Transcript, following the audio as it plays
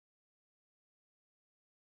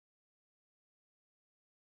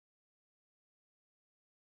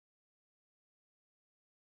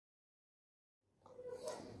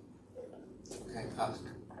Pat.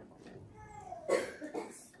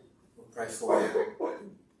 We'll pray for you.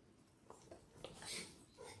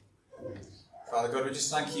 Father God, we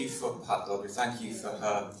just thank you for Pat, Lord. We thank you for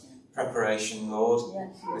her preparation, Lord.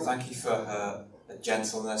 Yes, We thank you for her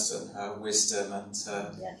gentleness and her wisdom and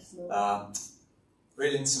her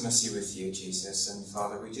real intimacy with you, Jesus. And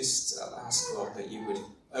Father, we just ask, Lord, that you would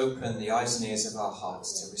open the eyes and ears of our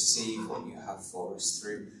hearts to receive what you have for us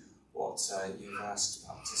through what you've asked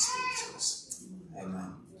Pat to speak to us.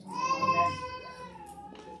 Amen. Amen.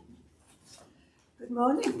 Good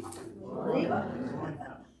morning. Good morning.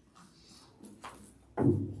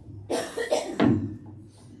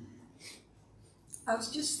 I was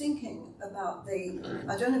just thinking about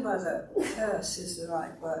I don't know whether curse is the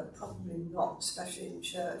right word, probably not, especially in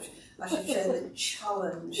church. I should say the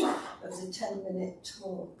challenge of the 10-minute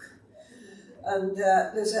talk. And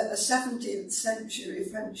there's a 17th century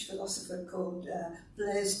French philosopher called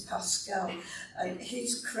Blaise Pascal, and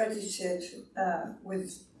he's credited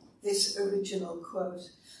with this original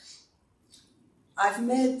quote. "I've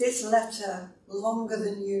made this letter longer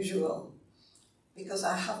than usual because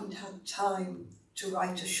I haven't had time to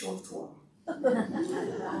write a short one."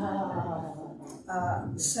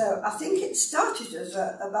 So I think it started as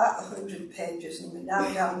about 100 pages and we're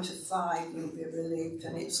now down to 5, you'll be relieved,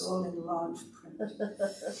 and it's all in large print.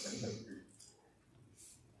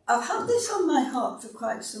 I've had this on my heart for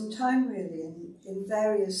quite some time really, in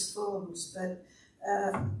various forms, but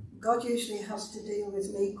God usually has to deal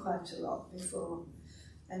with me quite a lot before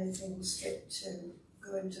anything's fit to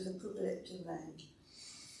go into the public domain.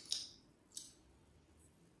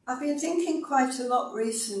 I've been thinking quite a lot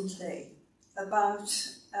recently about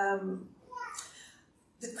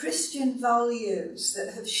the Christian values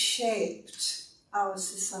that have shaped our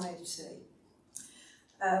society,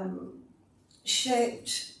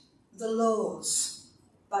 shaped the laws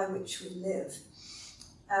by which we live,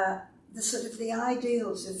 the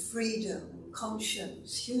ideals of freedom and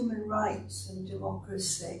conscience, human rights and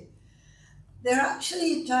democracy. They're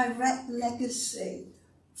actually a direct legacy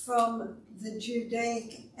from the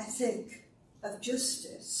Judaic ethic of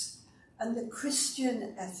justice and the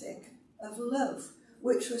Christian ethic of love,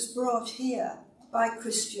 which was brought here by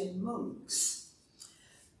Christian monks.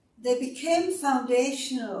 They became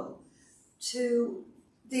foundational to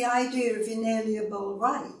the idea of inalienable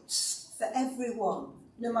rights for everyone,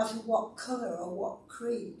 no matter what colour or what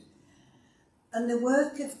creed. And the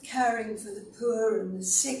work of caring for the poor and the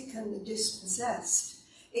sick and the dispossessed,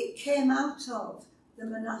 it came out of the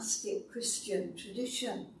monastic Christian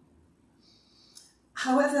tradition.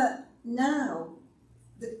 However, now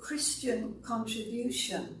the Christian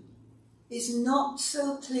contribution is not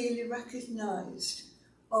so clearly recognised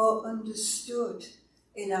or understood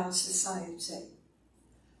in our society,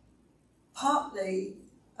 partly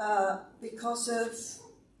because of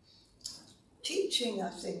teaching, I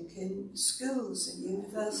think, in schools and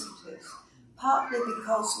universities, partly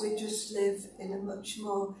because we just live in a much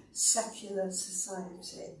more secular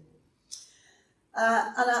society.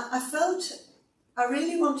 And I felt I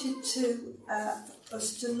really wanted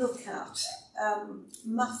us to look at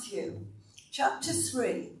Matthew chapter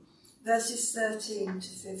 3, verses 13 to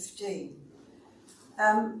 15.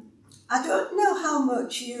 I don't know how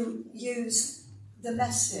much you use the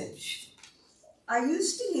Message. I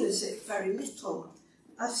used to use it very little.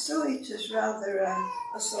 I saw it as rather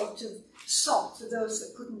a sort of sop for those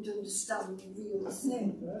that couldn't understand the real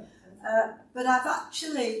thing. But I've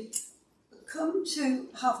actually come to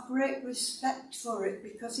have great respect for it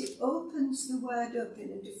because it opens the word up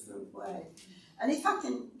in a different way. And if I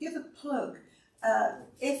can give a plug,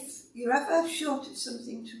 if you're ever short of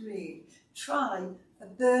something to read, try A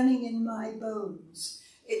Burning in My Bones.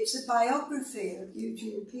 It's a biography of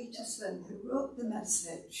Eugene Peterson, who wrote The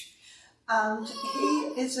Message. And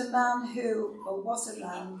he is a man who, or was a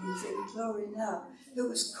man, who's in glory now, who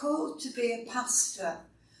was called to be a pastor,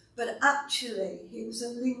 but actually he was a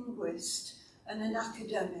linguist and an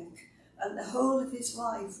academic, and the whole of his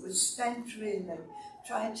life was spent really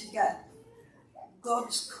trying to get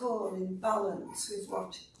God's call in balance with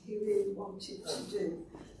what he really wanted to do.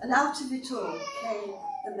 And out of it all came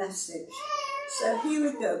The Message. So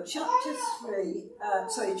here we go, chapter 5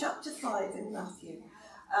 in Matthew,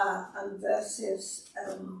 and verses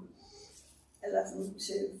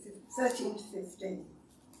 13 to 15.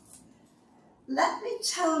 Let me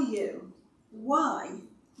tell you why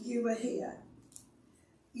you are here.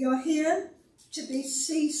 You're here to be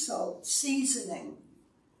sea salt, seasoning,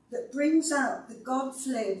 that brings out the God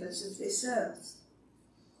flavours of this earth.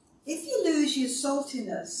 If you lose your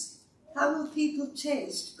saltiness, how will people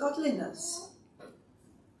taste godliness?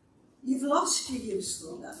 You've lost your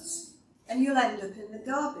usefulness. and you'll end up in the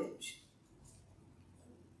garbage.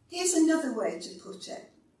 Here's another way to put it.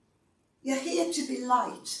 You're here to be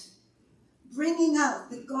light, bringing out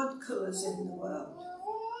the God colours in the world.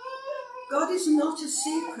 God is not a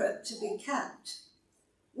secret to be kept.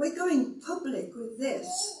 We're going public with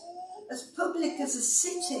this, as public as a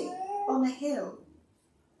city on a hill.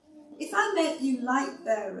 If I make you light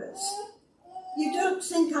bearers, you don't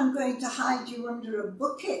think I'm going to hide you under a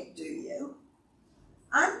bucket, do you?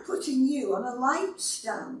 I'm putting you on a light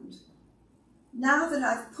stand. Now that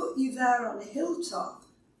I've put you there on a hilltop,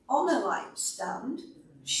 on a light stand,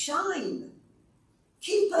 shine.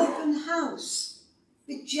 Keep open house.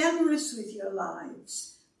 Be generous with your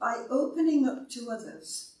lives by opening up to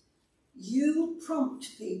others. You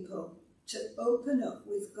prompt people to open up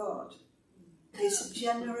with God, this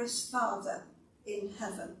generous Father in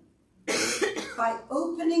heaven. By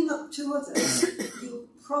opening up to others, you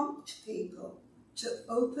prompt people to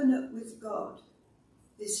open up with God,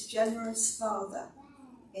 this generous Father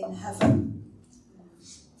in heaven.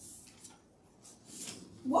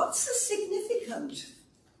 What's the significance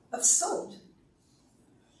of salt?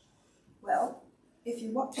 Well, if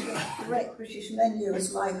you watch the Great British Menu,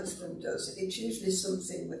 as my husband does, it's usually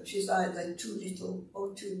something which is either too little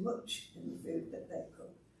or too much in the food that they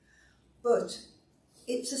cook. But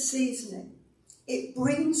it's a seasoning. It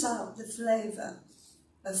brings out the flavour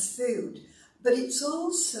of food, but it's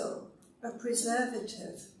also a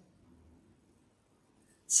preservative.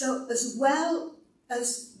 So as well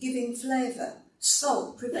as giving flavour,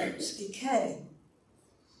 salt prevents decay.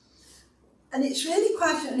 And it's really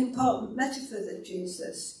quite an important metaphor that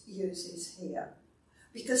Jesus uses here,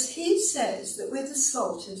 because he says that we're the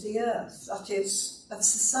salt of the earth, that is, of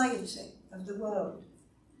society, of the world.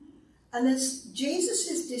 And as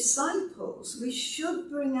Jesus' disciples, we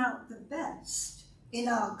should bring out the best in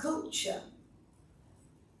our culture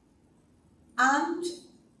and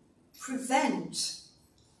prevent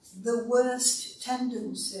the worst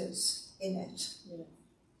tendencies in it. Yeah.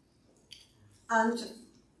 And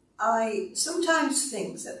I sometimes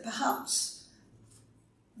think that perhaps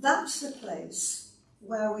that's the place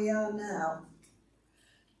where we are now.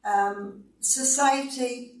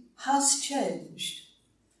 Society has changed,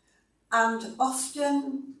 and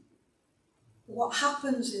often what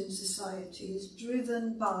happens in society is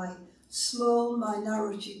driven by small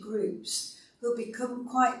minority groups who become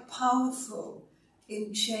quite powerful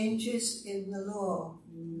in changes in the law.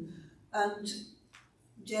 And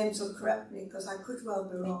James will correct me because I could well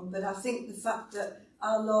be wrong, but I think the fact that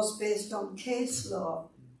our law's based on case law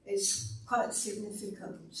is quite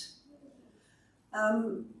significant.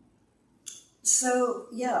 So,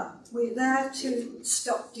 yeah, we're there to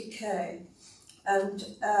stop decay, and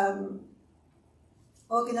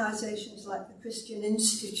organisations like the Christian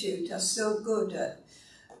Institute are so good at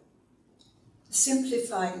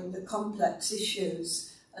simplifying the complex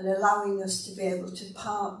issues and allowing us to be able to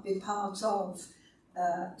be part of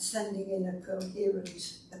sending in a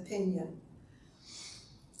coherent opinion.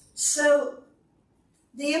 So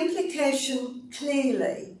the implication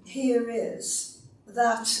clearly here is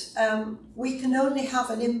that we can only have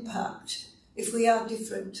an impact if we are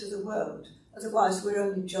different to the world. Otherwise, we're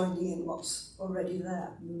only joining in what's already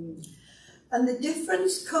there. And the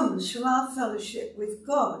difference comes from our fellowship with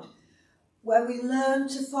God, where we learn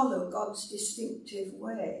to follow God's distinctive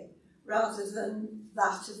way rather than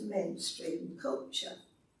that of mainstream culture.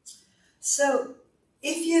 So,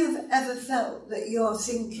 if you've ever felt that your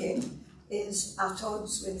thinking is at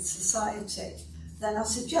odds with society, then I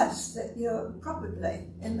suggest that you're probably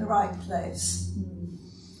in the right place.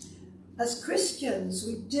 As Christians,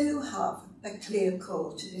 we do have a clear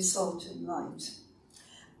call to be salt and light.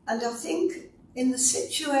 And I think in the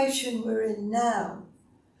situation we're in now,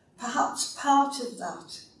 perhaps part of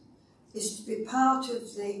that is to be part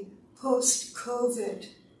of the post-COVID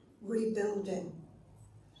rebuilding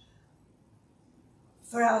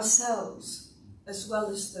for ourselves as well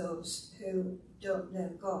as those who don't know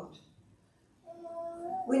God.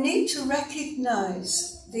 We need to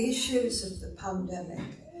recognise the issues of the pandemic.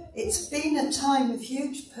 It's been a time of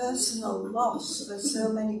huge personal loss for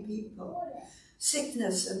so many people.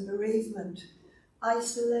 Sickness and bereavement,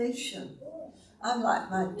 isolation. I'm like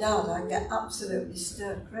my dad, I get absolutely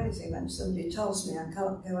stir crazy when somebody tells me I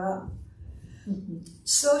can't go out.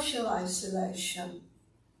 Social isolation,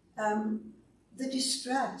 the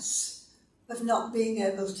distress of not being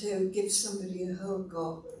able to give somebody a hug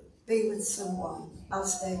or be with someone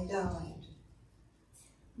as they died.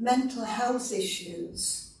 Mental health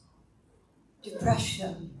issues,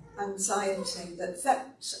 depression, anxiety that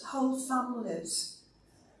affects whole families,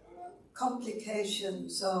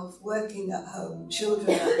 complications of working at home,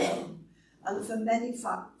 children at home, and for many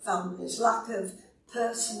families, lack of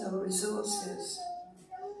personal resources.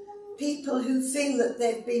 People who feel that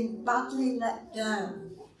they've been badly let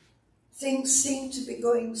down. Things seem to be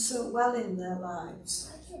going so well in their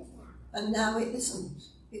lives, and now it isn't.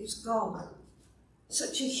 It's gone.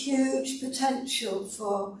 Such a huge potential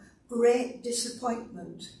for great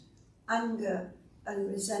disappointment, anger and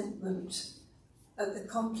resentment at the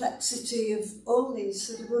complexity of all these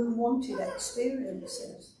sort of unwanted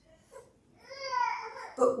experiences.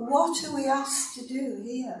 But what are we asked to do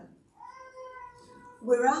here?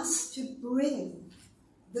 We're asked to bring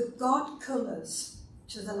the God colours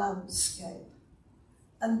to the landscape,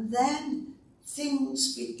 and then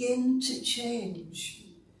things begin to change,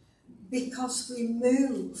 because we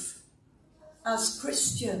move as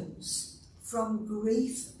Christians from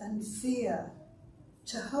grief and fear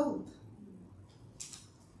to hope.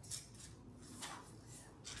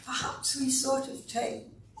 Perhaps we sort of take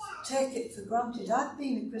it for granted. I've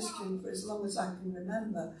been a Christian for as long as I can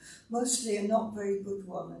remember, mostly a not very good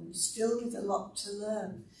one, and still with a lot to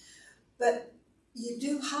learn. But you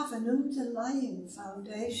do have an underlying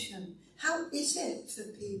foundation. How is it for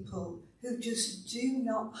people who just do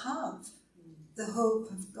not have the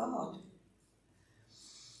hope of God?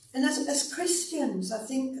 And as Christians, I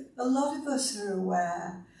think a lot of us are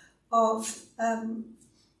aware of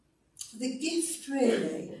the gift,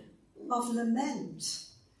 really, of lament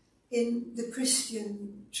in the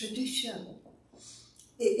Christian tradition.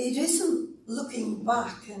 It isn't looking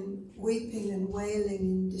back and weeping and wailing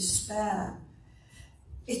in despair.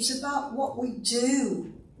 It's about what we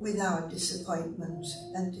do with our disappointment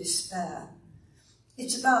and despair.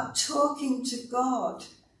 It's about talking to God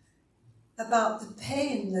about the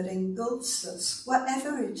pain that engulfs us,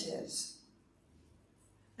 whatever it is.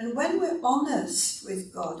 And when we're honest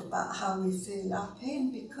with God about how we feel, our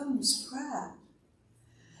pain becomes prayer.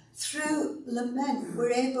 Through lament,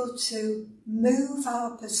 we're able to move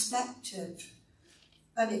our perspective,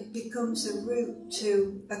 and it becomes a route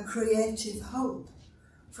to a creative hope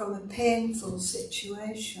from a painful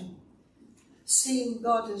situation. Seeing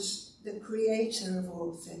God as the creator of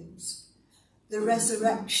all things, the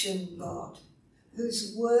resurrection God,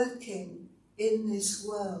 who's working in this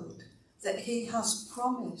world that he has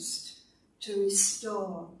promised to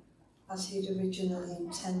restore as he'd originally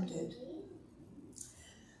intended.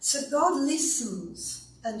 So God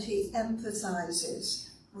listens and he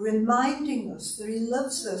empathizes, reminding us that he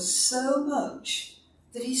loves us so much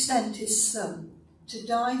that he sent his son to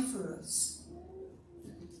die for us.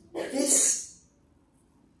 This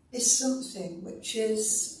is something which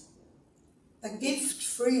is a gift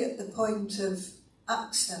free at the point of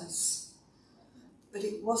access, but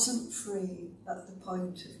it wasn't free at the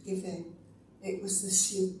point of giving. It was the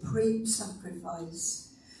supreme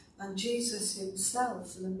sacrifice, and Jesus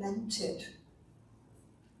himself lamented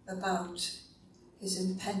about his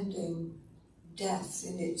impending death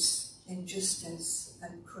in its injustice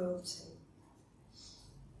and cruelty.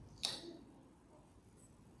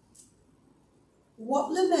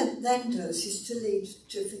 What lament then does is to lead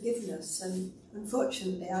to forgiveness, and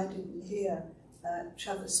unfortunately I didn't hear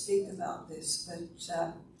Trevor speak about this,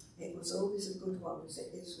 but it was always a good one, as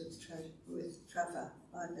it is with Trevor,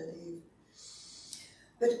 I believe.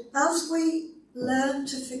 But as we learn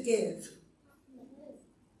to forgive,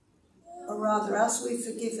 or rather as we've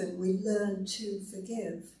forgiven, we learn to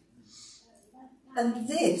forgive. And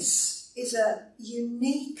this is a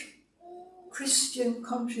unique Christian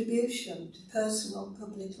contribution to personal and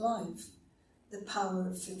public life, the power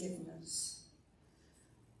of forgiveness.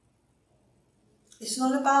 It's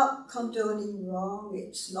not about condoning wrong,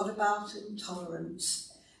 it's not about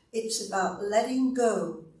intolerance, it's about letting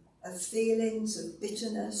go of feelings of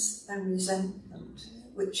bitterness and resentment,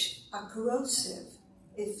 which are corrosive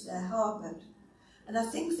if they're harboured. And I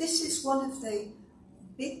think this is one of the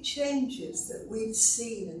big changes that we've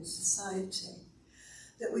seen in society,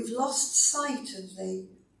 that we've lost sight of the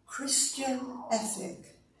Christian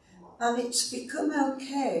ethic, and it's become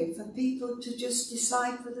okay for people to just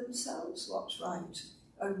decide for themselves what's right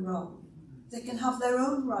and wrong. They can have their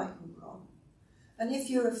own right and wrong. And if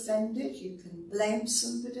you're offended, you can blame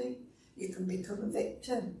somebody, you can become a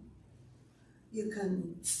victim, you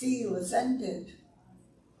can feel offended,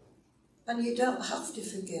 and you don't have to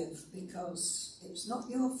forgive because it's not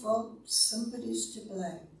your fault, somebody's to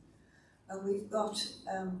blame. And we've got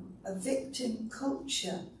a victim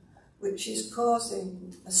culture which is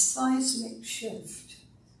causing a seismic shift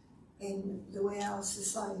in the way our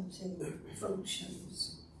society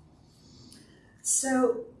functions.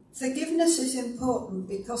 So forgiveness is important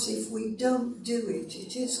because if we don't do it,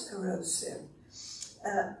 it is corrosive.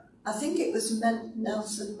 I think it was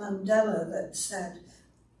Nelson Mandela that said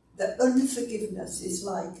that unforgiveness is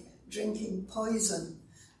like drinking poison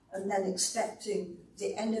and then expecting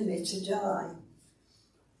the enemy to die.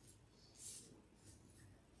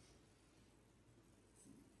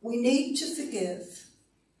 We need to forgive,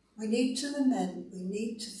 we need to lament, we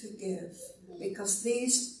need to forgive, because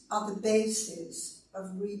these are the bases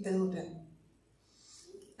of rebuilding.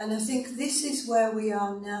 And I think this is where we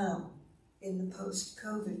are now in the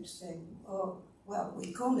post-COVID thing, or, well,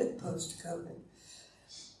 we call it post-COVID.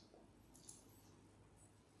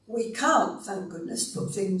 We can't, thank goodness,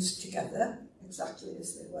 put things together exactly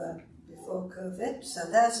as they were before COVID, so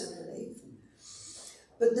there's a relief.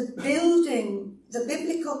 But the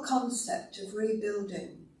biblical concept of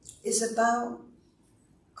rebuilding is about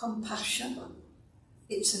compassion.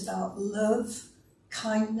 It's about love,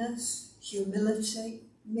 kindness, humility,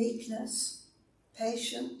 meekness,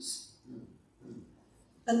 patience.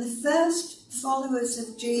 And the first followers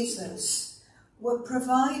of Jesus were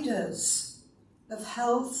providers of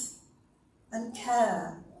health and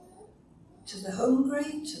care to the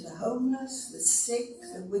hungry, to the homeless, the sick,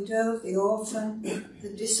 the widow, the orphan, the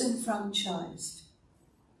disenfranchised.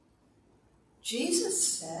 Jesus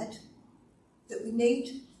said that we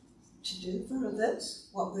need to do for others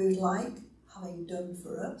what we would like having done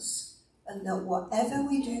for us, and that whatever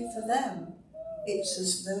we do for them, it's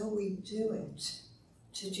as though we do it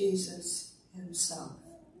to Jesus himself.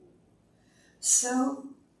 So,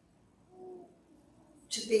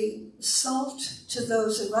 to be salt to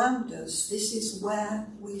those around us, this is where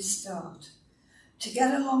we start. To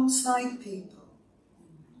get alongside people,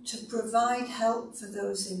 to provide help for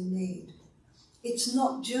those in need. It's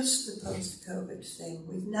not just the post-COVID thing.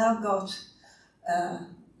 We've now got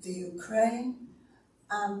the Ukraine,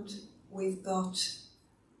 and we've got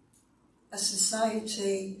a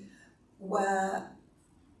society where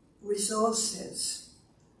resources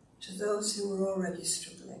to those who are already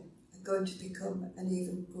struggling are going to become an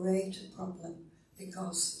even greater problem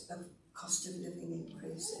because of cost of living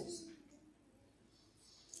increases.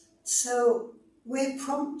 So we're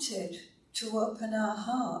prompted to open our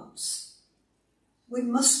hearts. We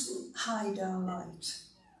mustn't hide our light.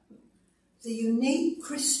 The unique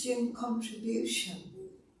Christian contribution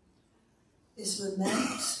is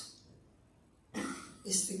lament,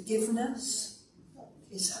 is forgiveness,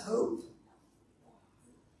 is hope.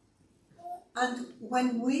 And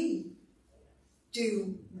when we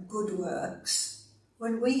do good works,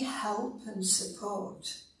 when we help and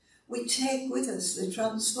support, we take with us the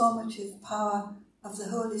transformative power of the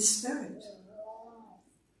Holy Spirit,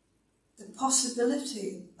 the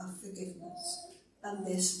possibility of forgiveness, and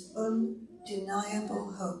this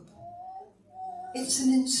undeniable hope. It's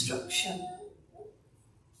an instruction.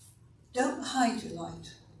 Don't hide your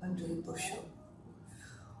light under a bushel.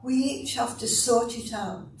 We each have to sort it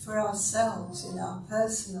out for ourselves in our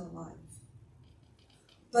personal life.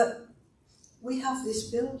 But we have this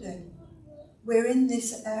building. We're in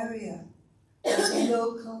this area as a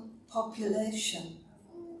local population.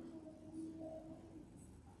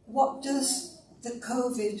 What does the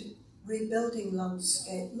COVID rebuilding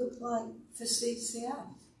landscape look like for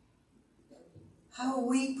CCF? How are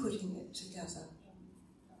we putting it together?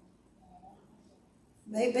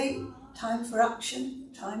 Maybe time for action,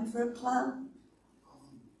 time for a plan,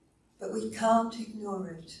 but we can't ignore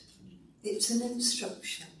it. It's an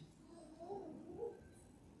instruction.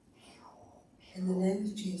 In the name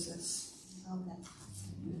of Jesus, amen.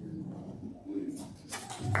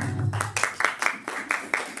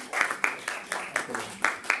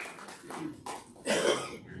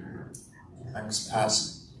 Thanks,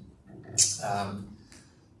 Paz.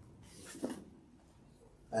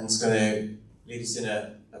 Ben's going to lead us in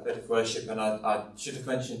a bit of worship, and I should have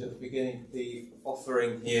mentioned at the beginning, the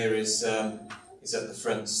offering here is at the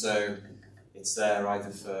front, so it's there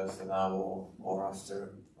either for now or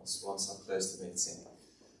after, once I close the meeting.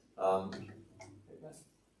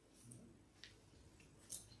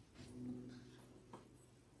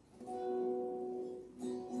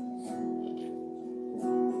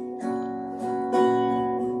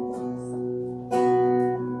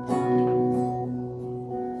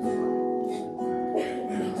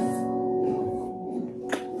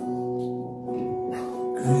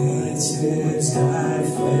 Is thy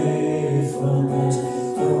faithfulness,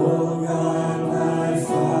 O God, my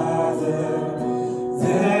Father?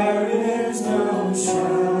 There is no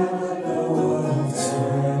shadow of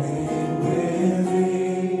turning with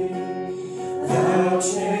thee. Thou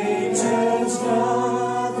changest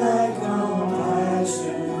not, thy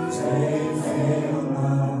compassions they fail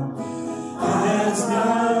not. As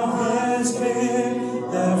thou hast been,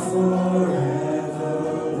 thou forever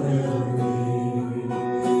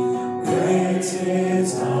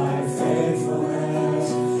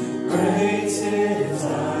is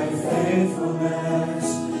thy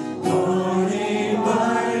faithfulness. Morning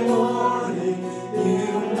by morning,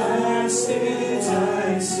 new mercies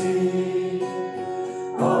I see.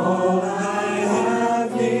 All I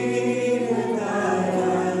have needed, thy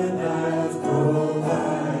hand hath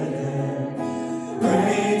provided.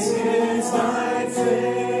 Great is thy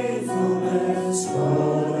faithfulness,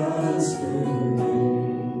 Lord, unto me.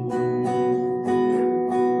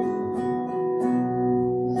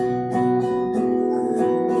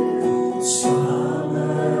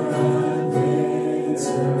 Summer and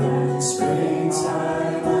winter and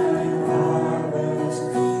springtime and harvest,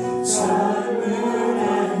 sun, moon,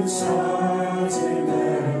 and stars in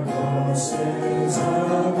their courses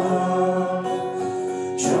above,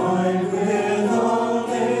 join with all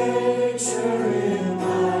nature in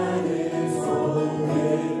manifold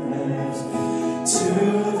witness to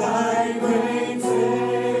thy great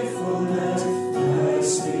faithfulness,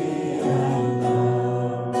 mercy, and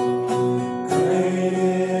love. Great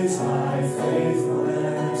is thy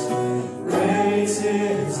faithfulness, great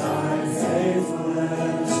is thy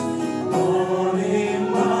faithfulness.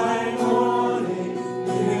 Morning by morning,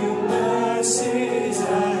 new mercies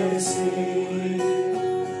I see.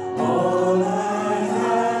 All I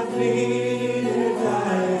have needed,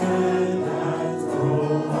 thy hand hath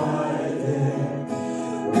provided.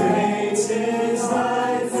 Great is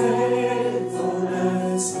thy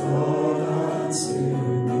faithfulness, Lord, unto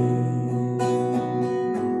me.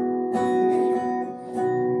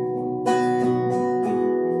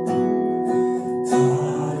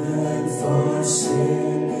 Pardon for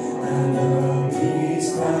sin and a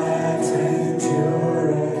peace that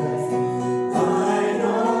endureth, thine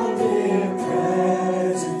own dear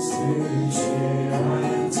presence to cheer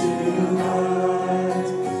and to guide,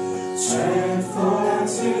 strength for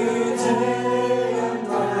today and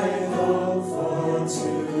bright hope for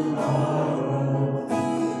tomorrow,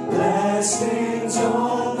 blessings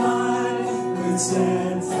all mine with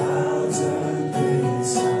 10,000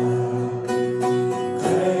 beside.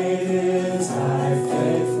 Great is thy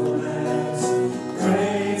faithfulness,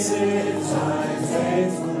 great is thy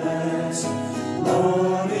faithfulness.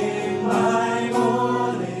 Morning by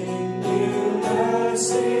morning, new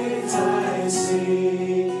mercies I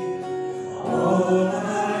see. All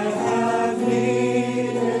I have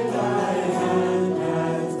needed, thy hand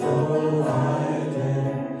hath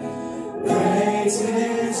provided. Great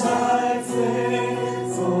is thy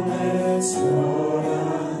faithfulness, Lord,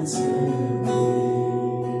 unto me.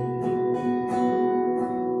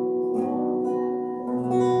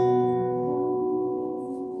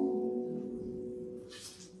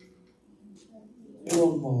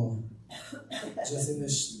 One more, because I think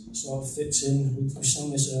this sort of fits in. We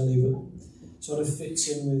sang this earlier, but sort of fits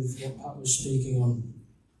in with what Pat was speaking on.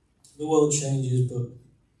 The world changes, but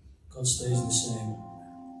God stays the same.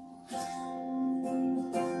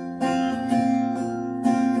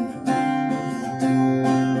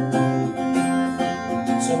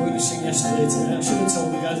 So we're going to sing Yesterday, Today. I should have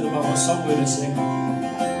told you guys about what song we're going to sing.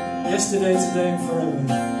 Yesterday, Today, and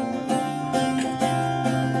Forever.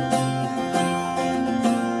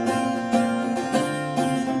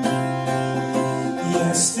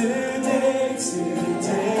 Yesterday,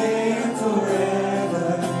 today, and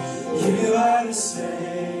forever, you are the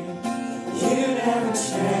same. You never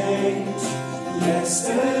change.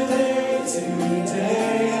 Yesterday,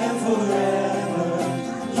 today, and forever,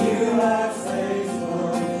 you are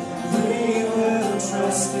faithful. We will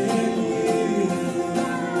trust in you.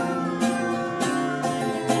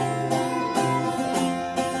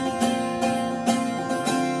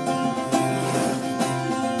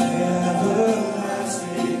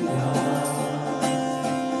 Everlasting God,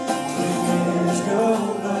 years go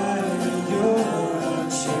by and you're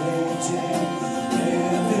unchanging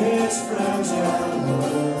in this fragile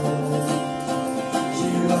world.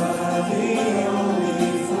 You are the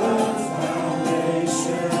only firm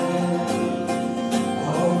foundation,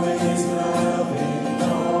 always loving,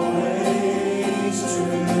 always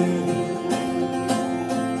true.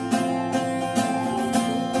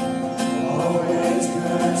 Always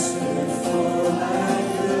merciful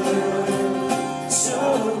and good,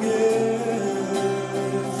 so good.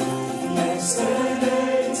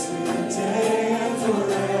 Yesterday, today, and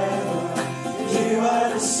forever, you are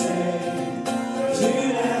the same.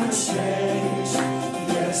 You never change.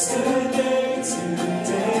 Yesterday,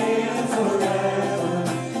 today, and forever,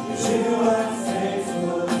 you are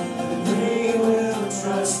faithful. We will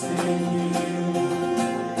trust in you.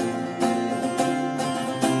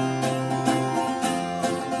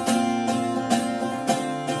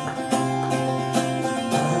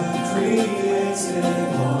 Uncreated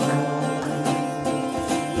one,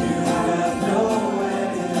 you have no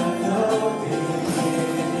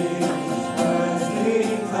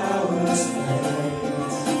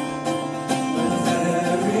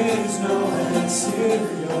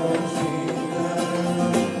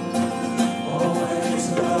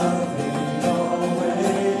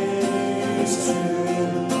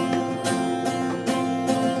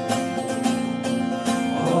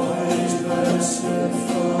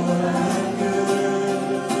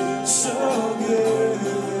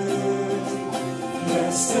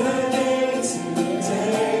Yesterday,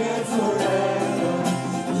 today, and forever,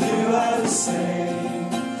 you are the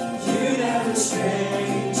same. You never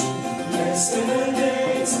change.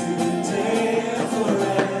 Yesterday, today, and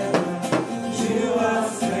forever, you are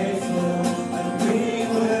faithful, and we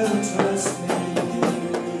will trust in you.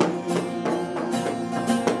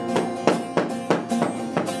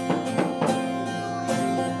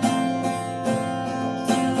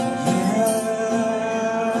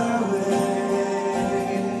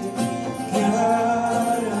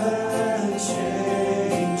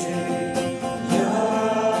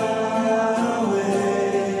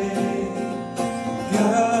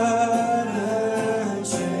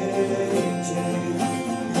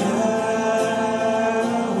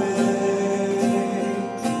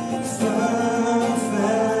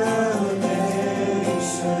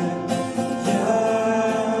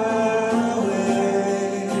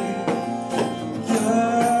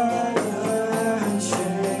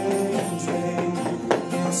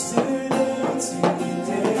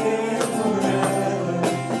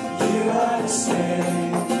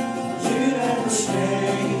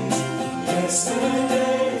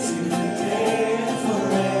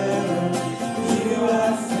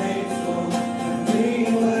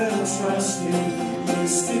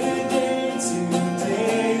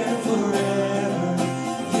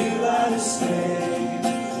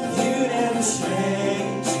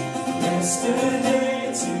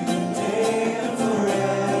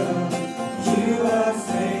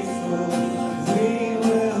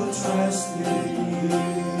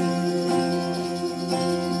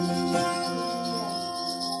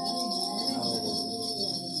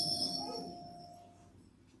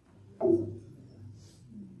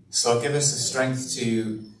 So give us the strength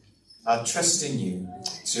to trust in you,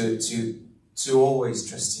 to always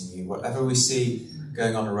trust in you, whatever we see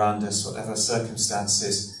going on around us, whatever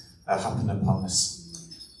circumstances happen upon us.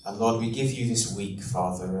 And Lord, we give you this week,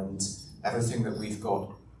 Father, and everything that we've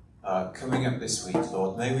got coming up this week,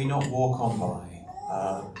 Lord. May we not walk on by,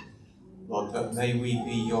 Lord, but may we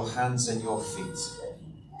be your hands and your feet.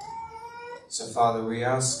 So, Father, we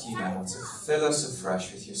ask you now to fill us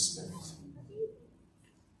afresh with your Spirit.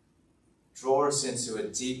 Draw us into a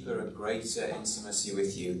deeper and greater intimacy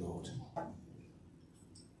with you, Lord.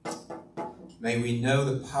 May we know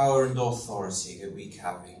the power and authority that we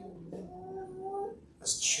carry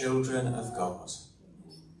as children of God.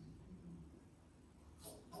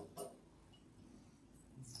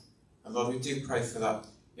 And Lord, we do pray for that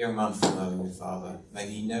young man from earlier, Father. May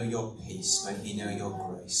he know your peace, may he know your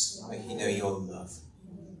grace, may he know your love.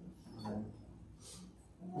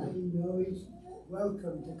 May he know he's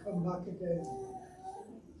welcome to come back again.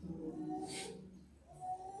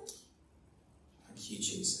 Thank you,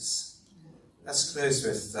 Jesus. Let's close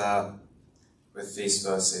with these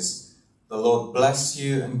verses. The Lord bless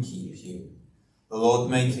you and keep you. The Lord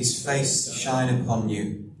make his face to shine upon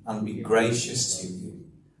you and be gracious to you.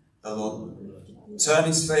 The Lord turn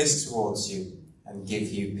his face towards you and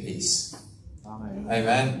give you peace. Amen.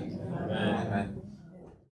 Amen. Amen.